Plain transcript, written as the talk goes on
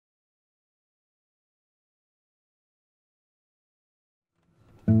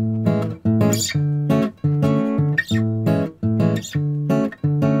Hi,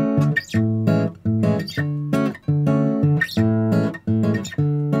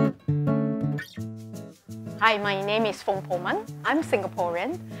 my name is Fong Poman. I'm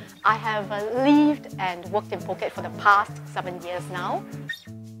Singaporean. I have lived and worked in Phuket for the past 7 years now.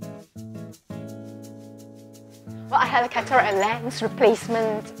 Well, I had a cataract lens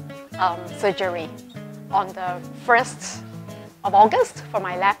replacement surgery on the 1st of August for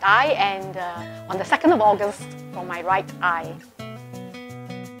my left eye and on the 2nd of August for my right eye.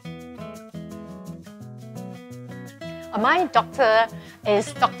 My doctor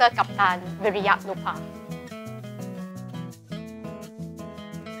is Dr. Kaptan Lupa.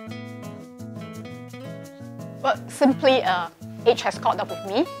 Well, simply age has caught up with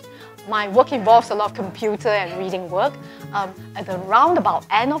me. My work involves a lot of computer and reading work. At the roundabout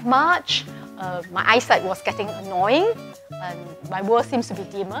end of March, my eyesight was getting annoying and my world seems to be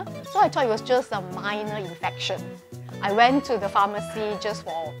dimmer. So I thought it was just a minor infection. I went to the pharmacy just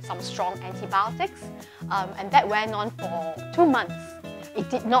for some strong antibiotics and that went on for 2 months. It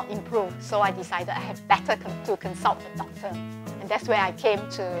did not improve, so I decided I had better to consult a doctor. And that's where I came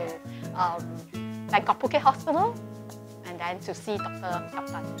to Bangkok Phuket Hospital and then to see Dr.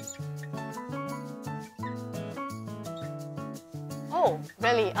 Kaptan. Oh,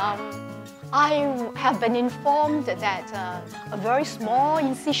 really? I have been informed that a very small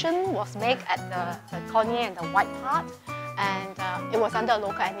incision was made at the cornea and the white part, and it was under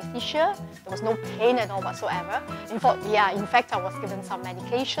local anesthesia. There was no pain at all whatsoever. In fact, I was given some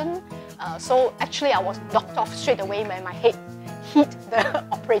medication. So actually, I was knocked off straight away when my head hit the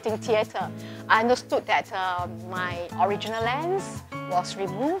operating theatre. I understood that my original lens was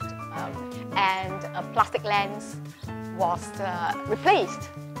removed and a plastic lens was replaced.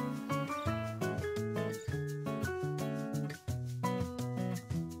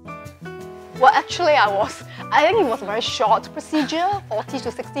 Well, actually, I think it was a very short procedure, 40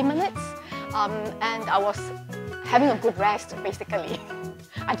 to 60 minutes, and I was having a good rest, basically.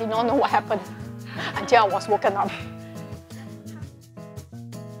 I did not know what happened until I was woken up.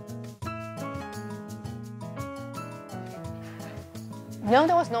 No,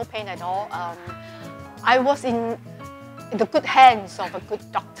 there was no pain at all. I was in the good hands of a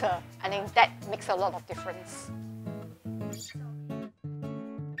good doctor. I think that makes a lot of difference.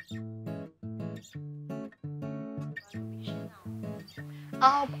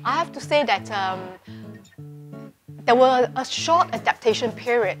 I have to say that there was a short adaptation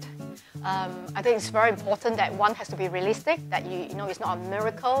period. I think it's very important that one has to be realistic, that you know it's not a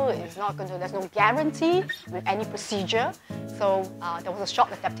miracle, there's no guarantee with any procedure. So there was a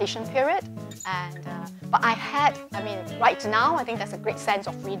short adaptation period, and but right now I think there's a great sense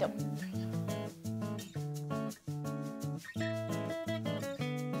of freedom.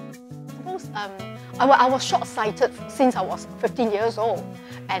 I was short-sighted since I was 15 years old,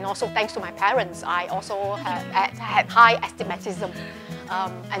 and also thanks to my parents, I also had high astigmatism.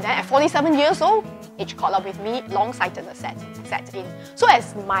 And then at 47 years old, age caught up with me, long-sightedness set in. So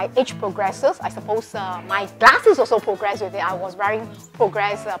as my age progresses, I suppose my glasses also progress with it. I was wearing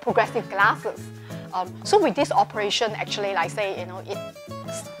progressive glasses. So with this operation, actually, like I say,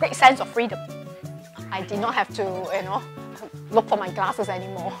 it's a great sense of freedom. I did not have to, look for my glasses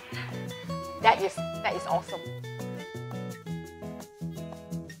anymore. That is awesome.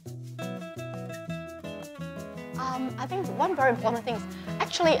 I think one very important thing is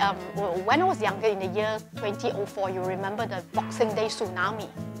actually when I was younger in the year 2004, you remember the Boxing Day tsunami.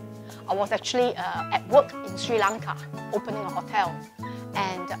 I was actually at work in Sri Lanka, opening a hotel,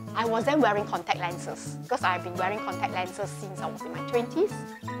 and I was then wearing contact lenses because I've been wearing contact lenses since I was in my 20s,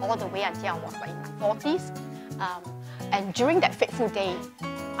 all the way until I was in my 40s. And during that fateful day,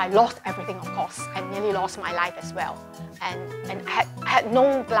 I lost everything, of course, and nearly lost my life as well. And I had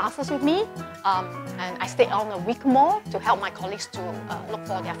no glasses with me, and I stayed on a week more to help my colleagues to look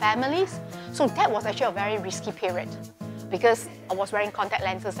for their families. So that was actually a very risky period because I was wearing contact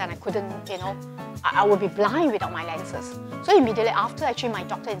lenses and I couldn't, I would be blind without my lenses. So immediately after, actually my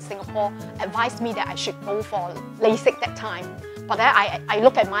doctor in Singapore advised me that I should go for LASIK that time. But then I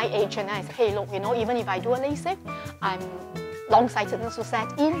look at my age and I say, hey, look, even if I do a LASIK, long-sightedness will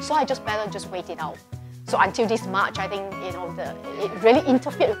set in, so I better wait it out. So until this March, I think it really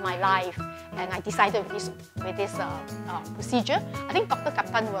interfered with my life, and I decided with this procedure. I think Dr.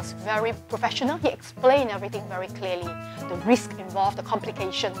 Kaptan was very professional. He explained everything very clearly, the risk involved, the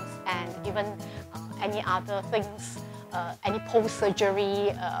complications, and even any other things, any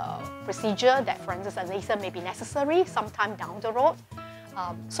post-surgery procedure that, for instance, a laser may be necessary sometime down the road.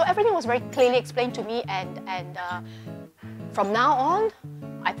 So everything was very clearly explained to me, and from now on,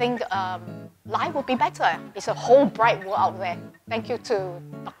 I think life will be better. It's a whole bright world out there. Thank you to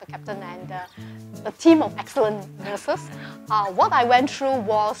Dr. Captain and the team of excellent nurses. What I went through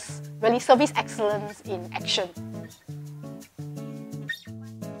was really service excellence in action.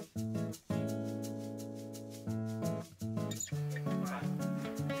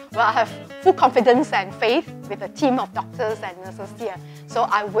 Well, I have full confidence and faith with a team of doctors and nurses here. So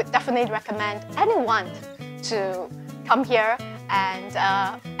I would definitely recommend anyone to come here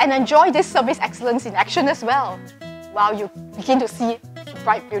and enjoy this service excellence in action as well, while you begin to see a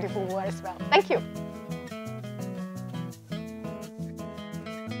bright, beautiful world as well. Thank you.